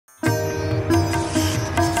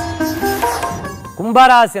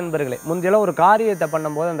கும்பராசி என்பர்களே, முந்தியெல்லாம் ஒரு காரியத்தை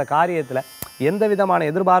பண்ணும்போது அந்த காரியத்தில் எந்த விதமான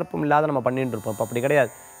எதிர்பார்ப்பும் இல்லாத நம்ம பண்ணிட்டு இருப்போம். இப்போ அப்படி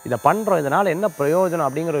கிடையாது. இதை பண்ணுறோம், இதனால் என்ன பிரயோஜனம்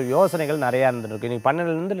அப்படிங்கிற ஒரு யோசனைகள் நிறையா இருந்துருக்கு. இன்றைக்கி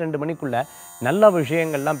 12லேருந்து 2 மணிக்குள்ளே நல்ல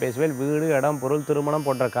விஷயங்கள்லாம் பேசுவேன். வீடு, இடம், பொருள், திருமணம்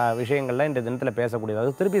போன்ற விஷயங்கள்லாம் இந்த தினத்தில்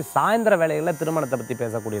பேசக்கூடியதாகவும், திருப்பி சாயந்தர வேலைகளில் திருமணத்தை பற்றி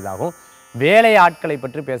பேசக்கூடியதாகவும், வேலை ஆட்களை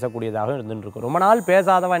பற்றி பேசக்கூடியதாகவும் இருந்துருக்கும். ரொம்ப நாள்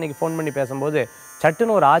பேசாதவா இன்றைக்கி ஃபோன் பண்ணி பேசும்போது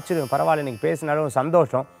சட்டுன்னு ஒரு ஆச்சரியம், பரவாயில்ல இன்றைக்கி பேசினாலும் ஒரு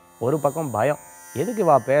சந்தோஷம், ஒரு பக்கம் பயம், எதுக்கு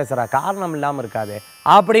வா பேசுகிறா, காரணம் இல்லாமல் இருக்காது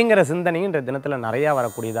அப்படிங்கிற சிந்தனையும் இந்த தினத்தில் நிறையா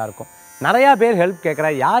வரக்கூடியதாக இருக்கும். நிறையா பேர் ஹெல்ப் கேட்குறா,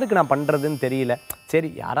 யாருக்கு நான் பண்ணுறதுன்னு தெரியல, சரி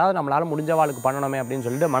யாராவது நம்மளால் முடிஞ்சவாளுக்கு பண்ணணுமே அப்படின்னு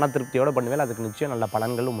சொல்லிட்டு மன திருப்தியோடு பண்ணுவேன். அதுக்கு நிச்சயம் நல்ல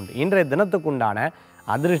பலன்களும் உண்டு. இன்றைய தினத்துக்குண்டான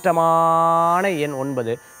அதிர்ஷ்டமான எண்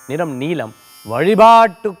 9, நிறம் நீலம்,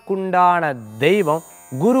 வழிபாட்டுக்குண்டான தெய்வம்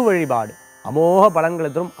குரு வழிபாடு. அமோக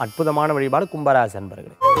பலன்களை தரும் அற்புதமான வழிபாடு கும்பராசி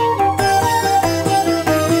அன்பர்களே.